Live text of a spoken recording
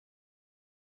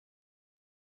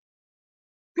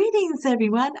Greetings,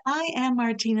 everyone. I am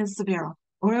Martina Cevero,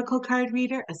 Oracle card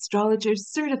reader, astrologer,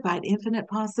 certified infinite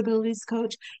possibilities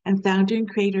coach, and founder and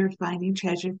creator of Finding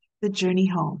Treasure, The Journey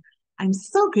Home. I'm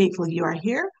so grateful you are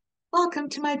here. Welcome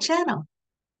to my channel.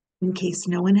 In case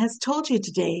no one has told you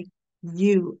today,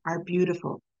 you are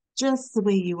beautiful, just the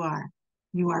way you are.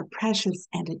 You are precious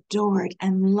and adored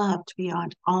and loved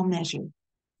beyond all measure.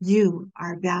 You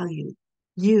are valued.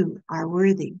 You are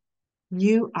worthy.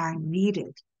 You are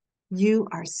needed. You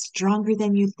are stronger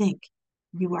than you think.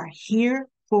 You are here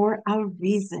for a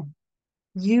reason.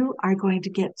 You are going to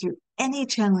get through any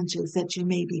challenges that you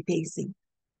may be facing.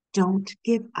 Don't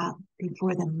give up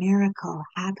before the miracle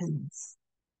happens.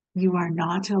 You are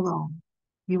not alone.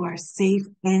 You are safe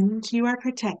and you are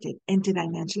protected. And did I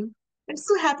mention? I'm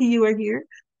so happy you are here.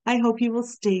 I hope you will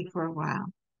stay for a while.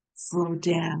 Slow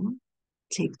down.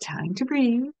 Take time to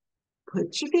breathe.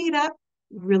 Put your feet up.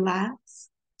 Relax.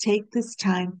 Take this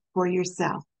time for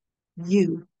yourself.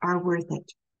 You are worth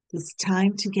it. This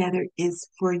time together is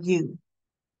for you.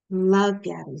 Love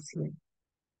gathers here.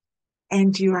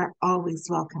 And you are always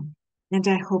welcome. And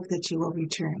I hope that you will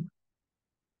return.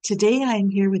 Today I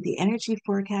am here with the energy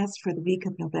forecast for the week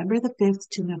of November the 5th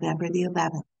to November the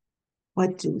 11th.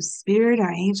 What do Spirit,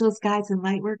 our angels, guides, and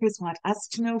light workers want us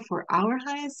to know for our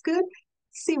highest good?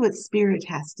 See what Spirit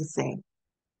has to say.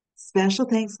 Special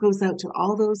thanks goes out to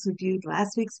all those who viewed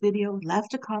last week's video,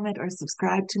 left a comment, or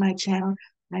subscribed to my channel.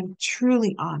 I'm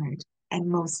truly honored and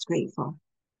most grateful.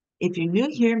 If you're new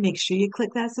here, make sure you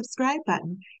click that subscribe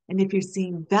button. And if you're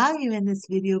seeing value in this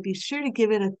video, be sure to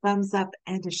give it a thumbs up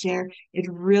and a share. It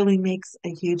really makes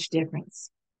a huge difference.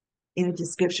 In the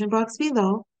description box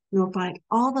below, you'll find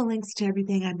all the links to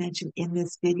everything I mentioned in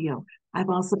this video. I've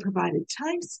also provided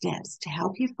timestamps to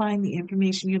help you find the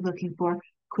information you're looking for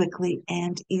quickly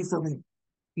and easily.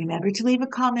 Remember to leave a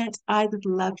comment. I would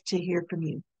love to hear from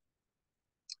you.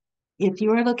 If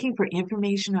you are looking for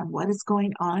information on what is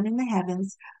going on in the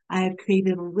heavens, I have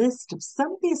created a list of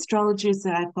some of the astrologers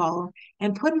that I follow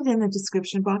and put it in the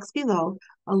description box below,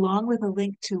 along with a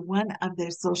link to one of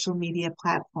their social media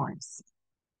platforms.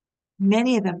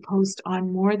 Many of them post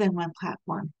on more than one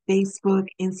platform, Facebook,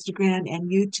 Instagram,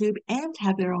 and YouTube, and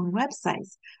have their own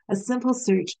websites. A simple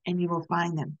search and you will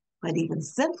find them. But even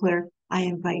simpler, I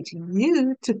invite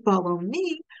you to follow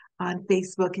me on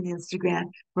Facebook and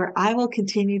Instagram, where I will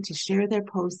continue to share their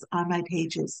posts on my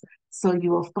pages. So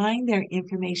you will find their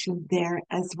information there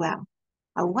as well.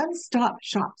 A one-stop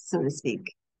shop, so to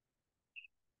speak.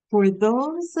 For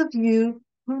those of you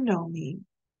who know me,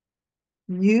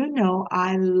 you know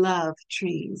I love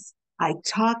trees. I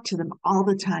talk to them all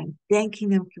the time, thanking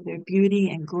them for their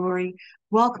beauty and glory,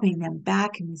 welcoming them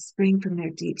back in the spring from their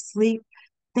deep sleep,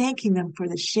 thanking them for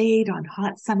the shade on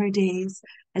hot summer days,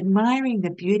 admiring the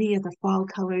beauty of the fall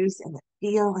colors and the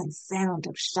feel and sound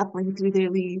of shuffling through their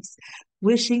leaves,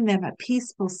 wishing them a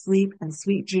peaceful sleep and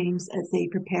sweet dreams as they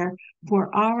prepare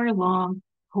for our long,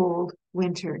 cold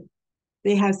winter.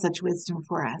 They have such wisdom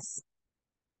for us.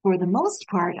 For the most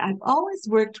part, I've always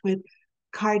worked with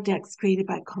card decks created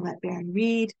by Colette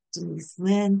Baron-Reid, Denise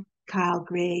Lynn, Kyle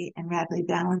Gray, and Radley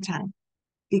Valentine.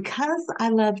 Because I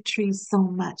love trees so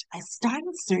much, I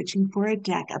started searching for a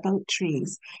deck about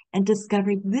trees and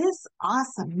discovered this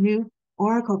awesome new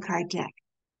Oracle card deck.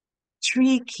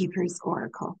 Tree Keepers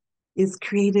Oracle is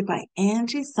created by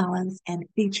Angi Sullins and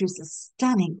features a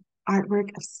stunning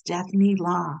artwork of Stephanie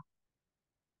Law.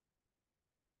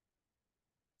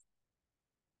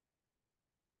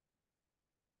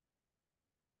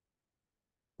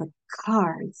 The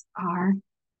cards are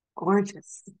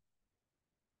gorgeous.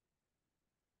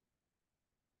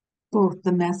 Both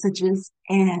the messages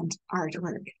and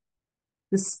artwork.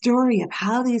 The story of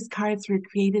how these cards were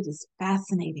created is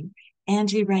fascinating.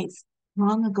 Angi writes,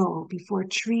 long ago, before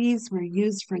trees were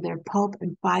used for their pulp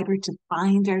and fiber to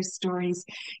bind our stories,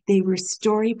 they were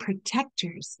story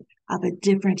protectors of a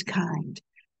different kind.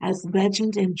 As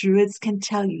legend and druids can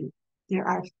tell you, there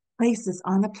are places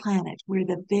on the planet where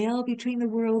the veil between the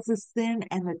worlds is thin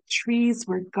and the trees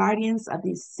were guardians of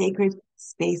these sacred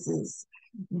spaces.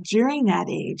 During that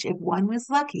age, if one was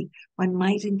lucky, one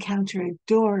might encounter a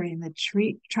door in the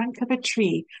trunk of a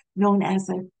tree known as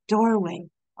a doorway,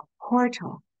 a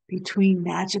portal between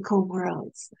magical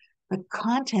worlds. The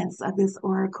contents of this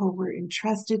oracle were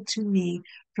entrusted to me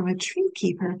from a tree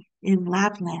keeper in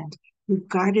Lapland who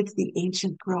guarded the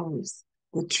ancient groves.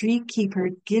 The tree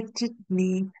keeper gifted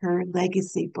me her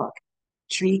legacy book.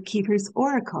 Tree Keeper's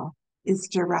Oracle is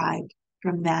derived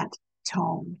from that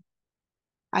tome.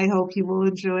 I hope you will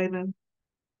enjoy them.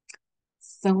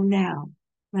 So now,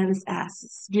 let us ask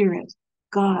Spirit,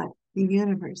 God, the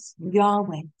universe,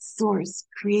 Yahweh, Source,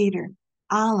 Creator,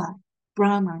 Allah,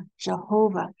 Brahma,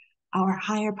 Jehovah, our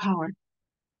higher power.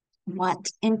 What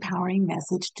empowering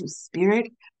message do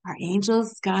Spirit, our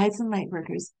angels, guides, and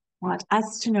lightworkers want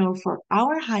us to know for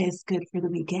our highest good for the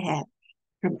week ahead?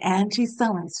 From Angi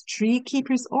Sullins' Tree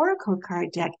Keepers Oracle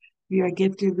card deck, we are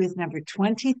gifted with number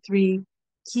 23,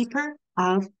 Keeper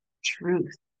of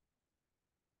Truth.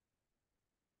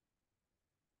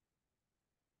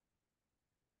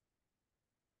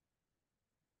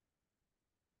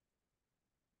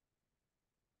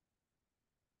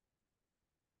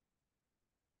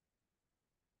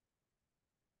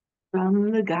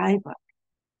 From the guidebook.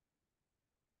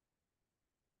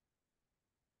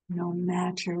 No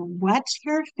matter what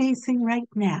you're facing right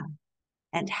now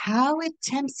and how it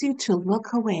tempts you to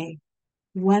look away,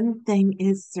 one thing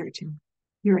is certain.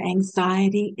 Your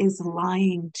anxiety is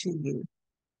lying to you.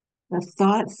 The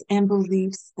thoughts and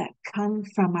beliefs that come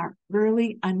from our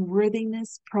early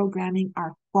unworthiness programming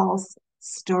are false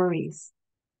stories.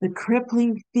 The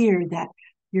crippling fear that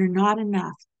you're not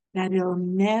enough, that it'll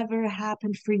never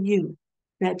happen for you,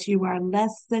 that you are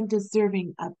less than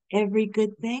deserving of every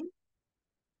good thing,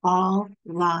 all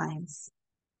lies.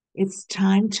 It's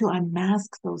time to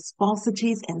unmask those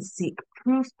falsities and seek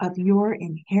proof of your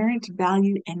inherent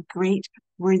value and great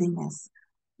worthiness,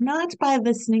 not by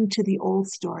listening to the old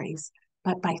stories,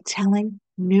 but by telling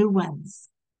new ones.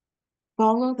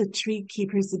 Follow the tree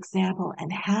keeper's example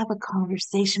and have a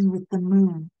conversation with the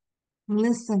moon.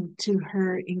 Listen to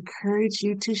her encourage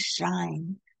you to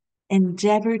shine.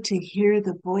 Endeavor to hear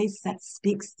the voice that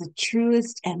speaks the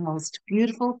truest and most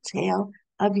beautiful tale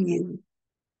of you,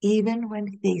 even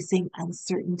when facing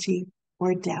uncertainty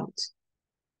or doubt.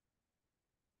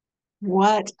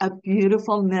 What a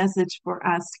beautiful message for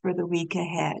us for the week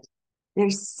ahead.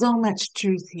 There's so much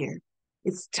truth here.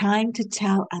 It's time to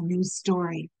tell a new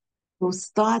story. Those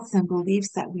thoughts and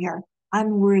beliefs that we are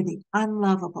unworthy,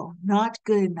 unlovable, not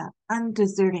good enough,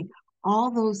 undeserving, all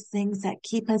those things that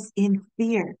keep us in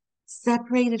fear,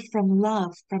 separated from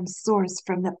love, from source,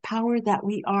 from the power that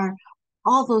we are,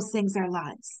 all those things are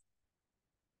lies.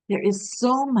 There is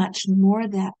so much more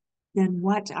than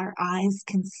what our eyes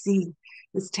can see,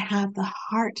 is to have the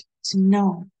heart to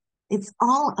know. It's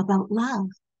all about love.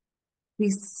 We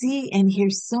see and hear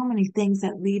so many things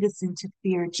that lead us into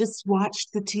fear. Just watch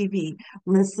the TV,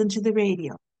 listen to the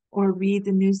radio, or read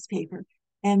the newspaper.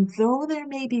 And though there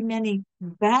may be many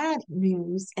bad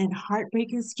news and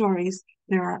heartbreaking stories,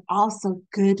 there are also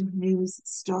good news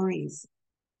stories.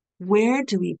 Where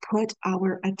do we put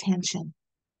our attention?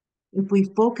 If we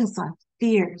focus on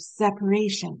fear,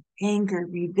 separation, anger,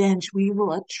 revenge, we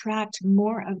will attract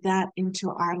more of that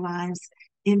into our lives,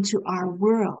 into our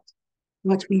world.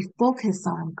 What we focus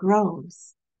on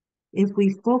grows. If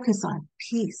we focus on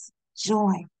peace,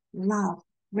 joy, love,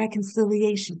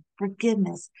 reconciliation,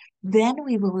 forgiveness, then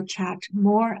we will attract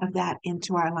more of that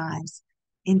into our lives,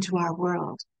 into our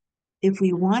world. If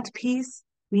we want peace,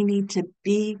 we need to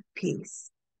be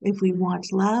peace. If we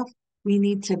want love, we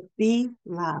need to be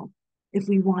love. If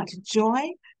we want joy,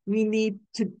 we need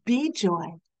to be joy.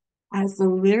 As the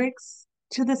lyrics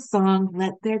to the song,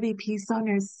 Let There Be Peace on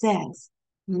Earth says,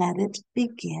 let it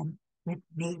begin with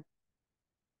me.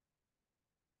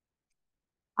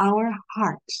 Our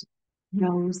heart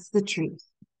knows the truth.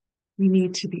 We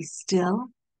need to be still,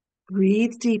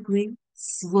 breathe deeply,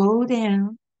 slow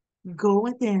down, go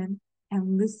within,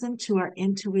 and listen to our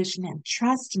intuition and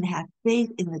trust and have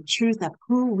faith in the truth of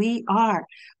who we are.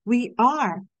 We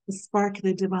are the spark of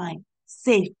the divine,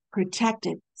 safe,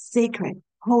 protected, sacred,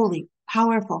 holy,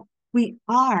 powerful. We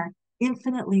are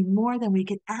infinitely more than we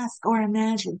could ask or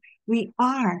imagine. We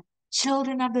are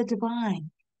children of the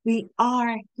divine. We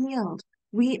are healed.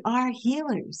 We are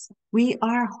healers. We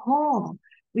are whole.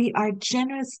 We are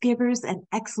generous givers and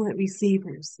excellent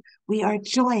receivers. We are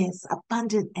joyous,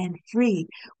 abundant, and free.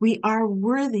 We are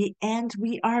worthy and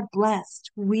we are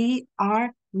blessed. We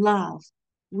are love.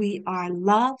 We are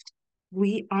loved.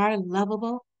 We are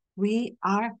lovable. We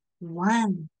are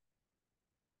one.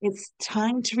 It's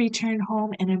time to return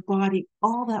home and embody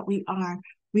all that we are.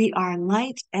 We are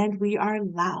light and we are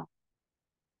love.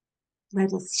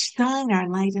 Let us shine our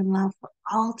light and love for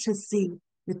all to see.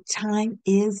 The time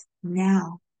is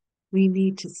now. We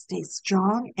need to stay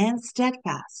strong and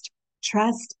steadfast,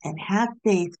 trust and have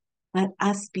faith. Let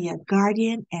us be a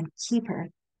guardian and keeper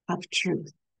of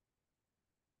truth.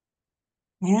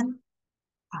 And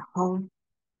aho,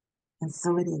 and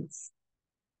so it is.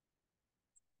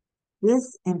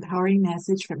 This empowering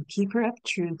message from Keeper of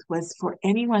Truth was for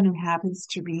anyone who happens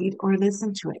to read or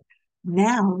listen to it.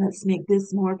 Now let's make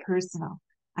this more personal.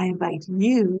 I invite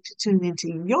you to tune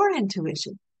into your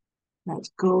intuition. Let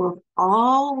go of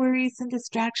all worries and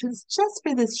distractions just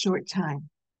for this short time.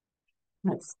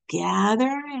 Let's gather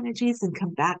our energies and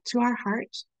come back to our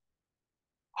heart.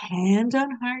 Hand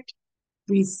on heart,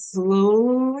 breathe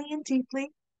slowly and deeply,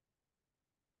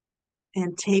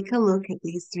 and take a look at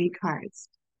these three cards.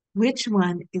 Which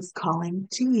one is calling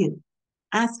to you?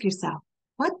 Ask yourself,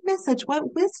 what message,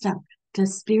 what wisdom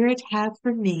does Spirit have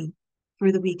for me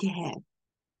for the week ahead?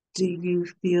 Do you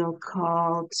feel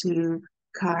called to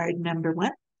card number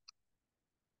one?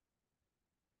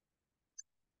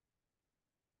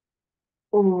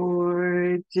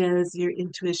 Or does your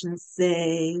intuition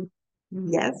say,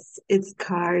 yes, it's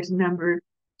card number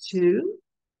two?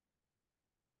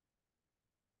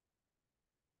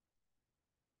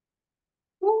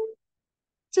 Or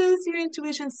does your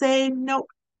intuition say, nope,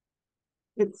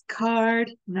 it's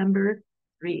card number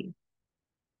three?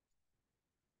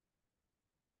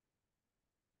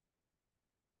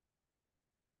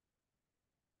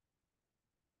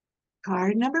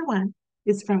 Card number one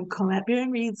is from Colette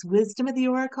Baron Reed's Wisdom of the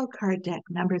Oracle card deck,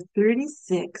 number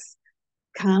 36.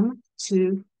 Come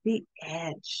to the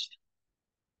edge.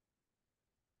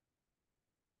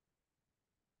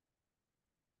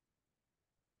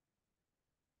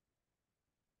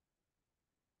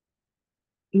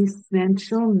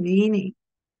 Essential meaning.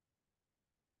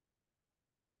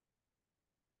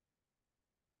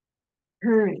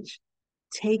 Courage.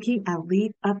 Taking a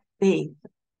leap of faith,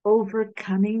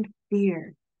 overcoming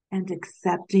fear, and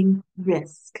accepting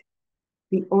risk.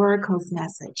 The Oracle's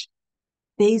message.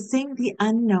 Facing the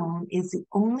unknown is the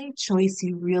only choice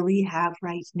you really have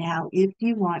right now if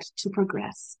you want to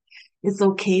progress. It's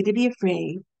okay to be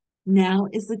afraid. Now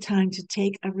is the time to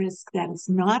take a risk that is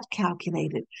not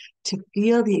calculated, to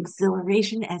feel the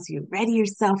exhilaration as you ready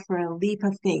yourself for a leap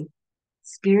of faith.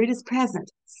 Spirit is present,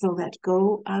 so let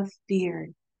go of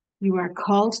fear. You are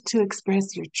called to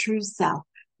express your true self.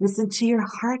 Listen to your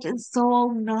heart and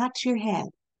soul, not your head.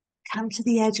 Come to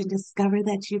the edge and discover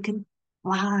that you can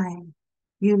fly.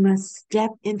 You must step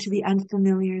into the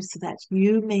unfamiliar so that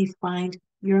you may find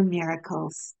your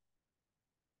miracles.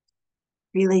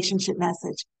 Relationship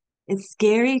message. It's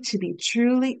scary to be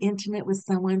truly intimate with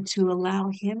someone, to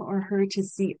allow him or her to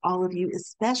see all of you,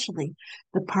 especially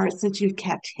the parts that you've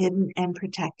kept hidden and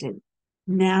protected.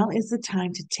 Now is the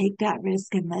time to take that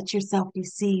risk and let yourself be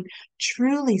seen,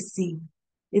 truly seen.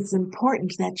 It's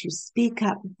important that you speak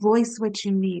up, voice what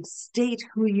you need, state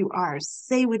who you are,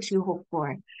 say what you hope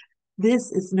for.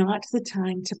 This is not the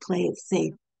time to play it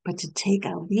safe, but to take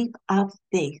a leap of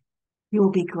faith. You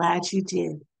will be glad you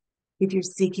did. If you're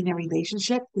seeking a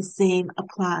relationship, the same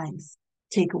applies.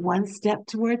 Take one step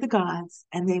toward the gods,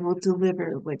 and they will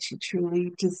deliver what you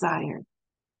truly desire.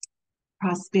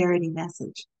 Prosperity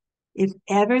message. If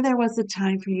ever there was a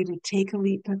time for you to take a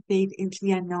leap of faith into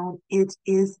the unknown, it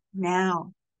is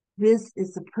now. This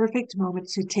is the perfect moment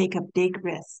to take a big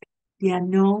risk. The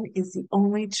unknown is the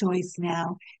only choice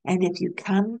now, and if you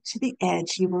come to the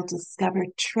edge, you will discover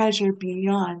treasure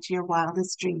beyond your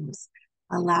wildest dreams.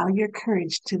 Allow your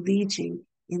courage to lead you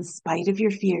in spite of your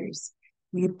fears.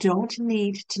 You don't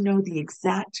need to know the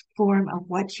exact form of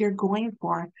what you're going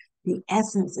for. The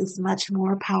essence is much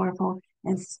more powerful,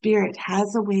 and Spirit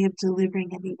has a way of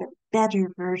delivering an even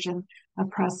better version of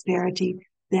prosperity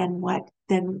than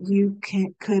you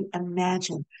could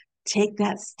imagine. Take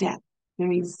that step. The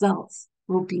results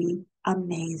will be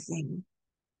amazing.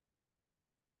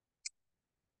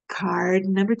 Card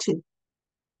number two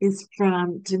is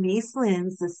from Denise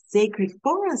Lynn's The Sacred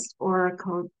Forest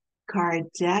Oracle card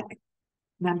deck,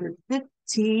 number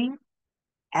 15,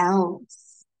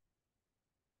 Elves.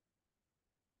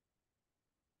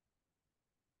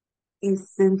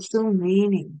 Essential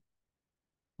meaning,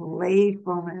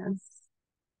 playfulness.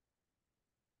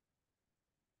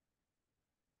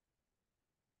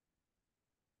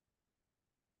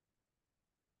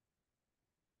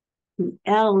 The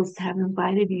elves have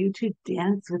invited you to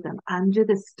dance with them under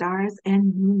the stars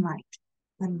and moonlight.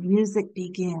 The music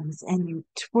begins and you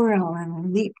twirl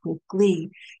and leap with glee.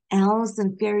 Elves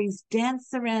and fairies dance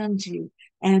around you,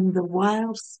 and the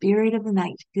wild spirit of the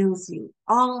night fills you.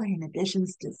 All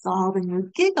inhibitions dissolve, and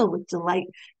you giggle with delight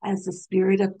as the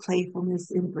spirit of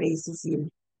playfulness embraces you.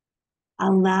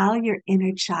 Allow your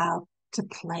inner child to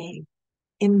play.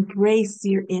 Embrace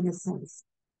your innocence.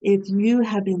 If you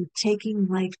have been taking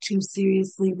life too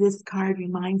seriously, this card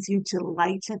reminds you to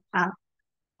lighten up.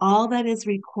 All that is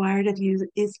required of you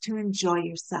is to enjoy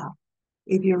yourself.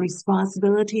 If your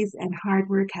responsibilities and hard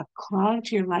work have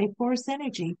clogged your life force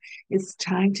energy, it's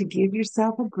time to give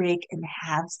yourself a break and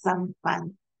have some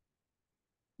fun.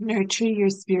 Nurture your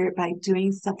spirit by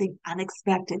doing something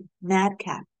unexpected,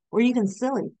 madcap, or even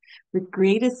silly. The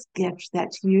greatest gift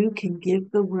that you can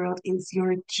give the world is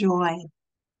your joy.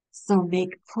 So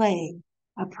make play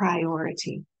a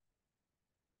priority.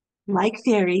 Like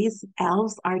fairies,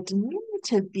 elves are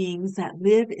diminutive beings that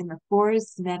live in the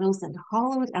forests, meadows, and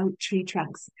hollowed out tree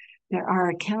trunks. There are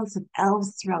accounts of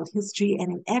elves throughout history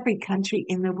and in every country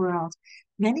in the world.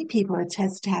 Many people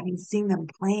attest to having seen them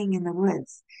playing in the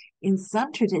woods. In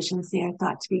some traditions, they are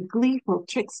thought to be gleeful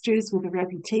tricksters with a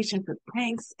reputation for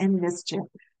pranks and mischief.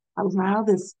 Allow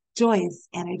this joyous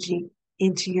energy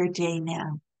into your day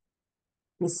now.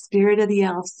 The spirit of the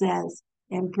elf says,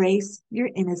 embrace your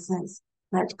innocence,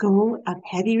 let go of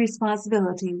heavy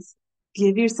responsibilities,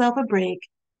 give yourself a break,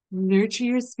 nurture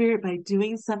your spirit by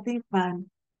doing something fun.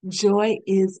 Joy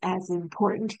is as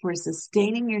important for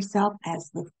sustaining yourself as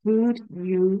the food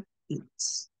you eat.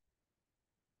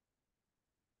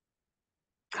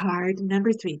 Card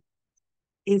number 3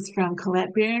 is from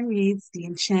Colette Baron Reid's The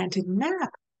Enchanted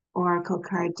Map Oracle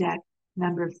card deck,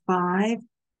 number 5,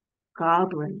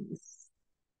 Goblins.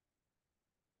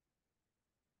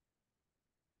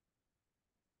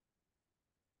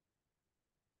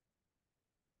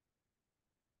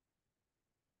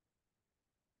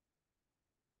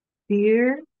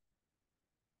 Fear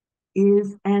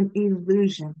is an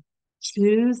illusion.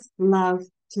 Choose love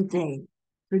today.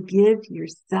 Forgive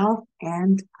yourself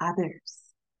and others.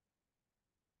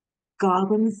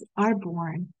 Goblins are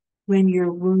born when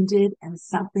you're wounded and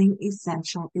something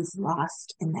essential is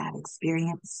lost in that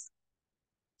experience.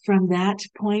 From that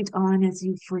point on, as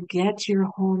you forget your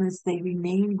wholeness, they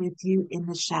remain with you in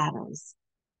the shadows.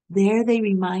 There they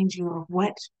remind you of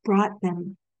what brought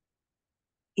them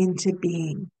into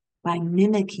being by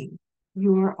mimicking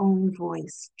your own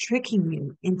voice, tricking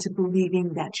you into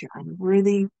believing that you're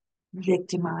unworthy,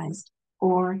 victimized,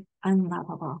 or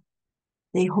unlovable.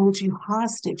 They hold you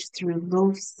hostage through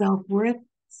low self-worth,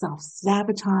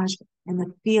 self-sabotage, and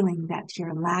the feeling that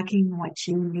you're lacking what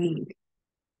you need.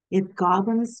 If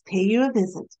goblins pay you a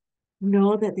visit,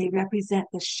 know that they represent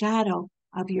the shadow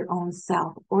of your own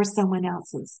self or someone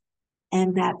else's,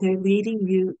 and that they're leading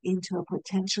you into a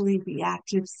potentially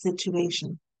reactive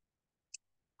situation.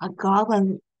 A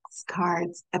goblin's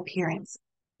card's appearance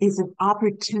is an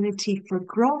opportunity for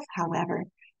growth, however,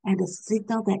 and a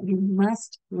signal that you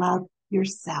must love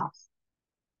yourself.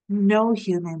 No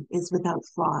human is without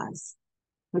flaws.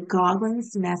 The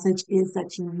goblin's message is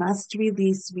that you must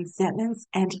release resentments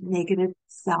and negative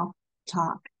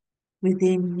self-talk.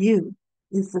 Within you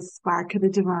is the spark of the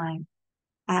divine.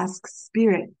 Ask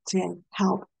Spirit to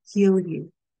help heal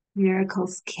you.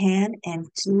 Miracles can and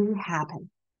do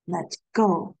happen. Let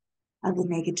go of the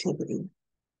negativity.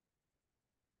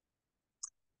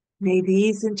 May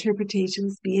these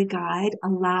interpretations be a guide.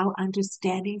 Allow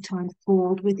understanding to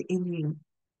unfold within you.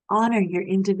 Honor your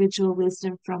individual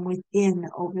wisdom from within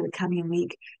over the coming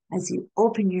week as you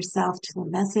open yourself to the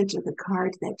message of the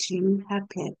card that you have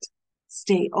picked.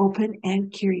 Stay open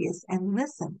and curious and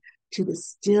listen to the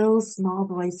still small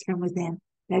voice from within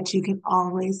that you can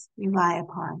always rely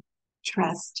upon.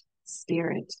 Trust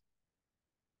Spirit.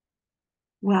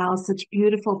 Wow, such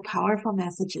beautiful, powerful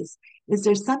messages. Is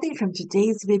there something from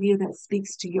today's video that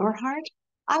speaks to your heart?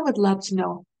 I would love to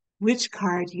know which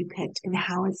card you picked and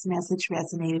how its message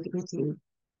resonated with you.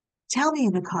 Tell me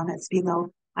in the comments below.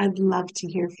 I'd love to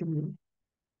hear from you.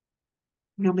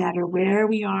 No matter where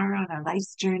we are on our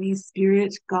life's journey,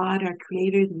 Spirit, God, our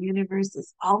Creator, the universe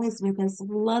is always with us,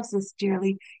 loves us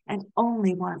dearly, and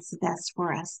only wants the best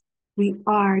for us. We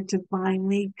are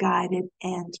divinely guided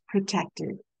and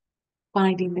protected.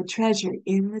 Finding the treasure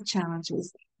in the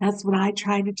challenges. That's what I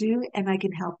try to do, and I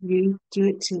can help you do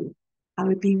it too. I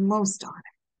would be most honored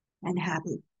and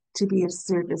happy to be of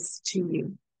service to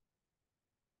you.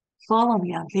 Follow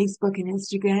me on Facebook and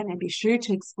Instagram, and be sure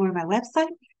to explore my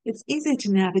website. It's easy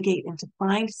to navigate and to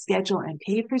find, schedule, and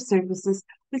pay for services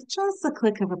with just the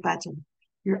click of a button.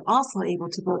 You're also able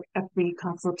to book a free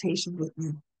consultation with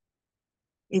me.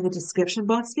 In the description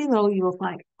box below, you will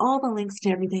find all the links to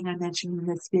everything I mentioned in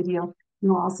this video. You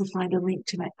will also find a link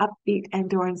to my upbeat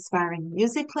and or inspiring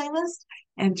music playlist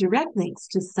and direct links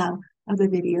to some of the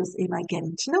videos in my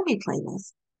Getting to Know Me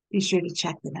playlist. Be sure to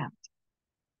check them out.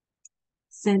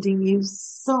 Sending you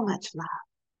so much love.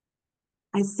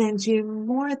 I send you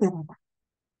more than enough.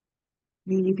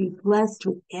 May you be blessed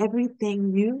with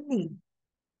everything you need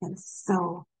and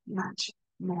so much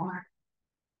more.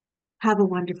 Have a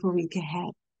wonderful week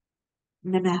ahead.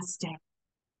 Namaste.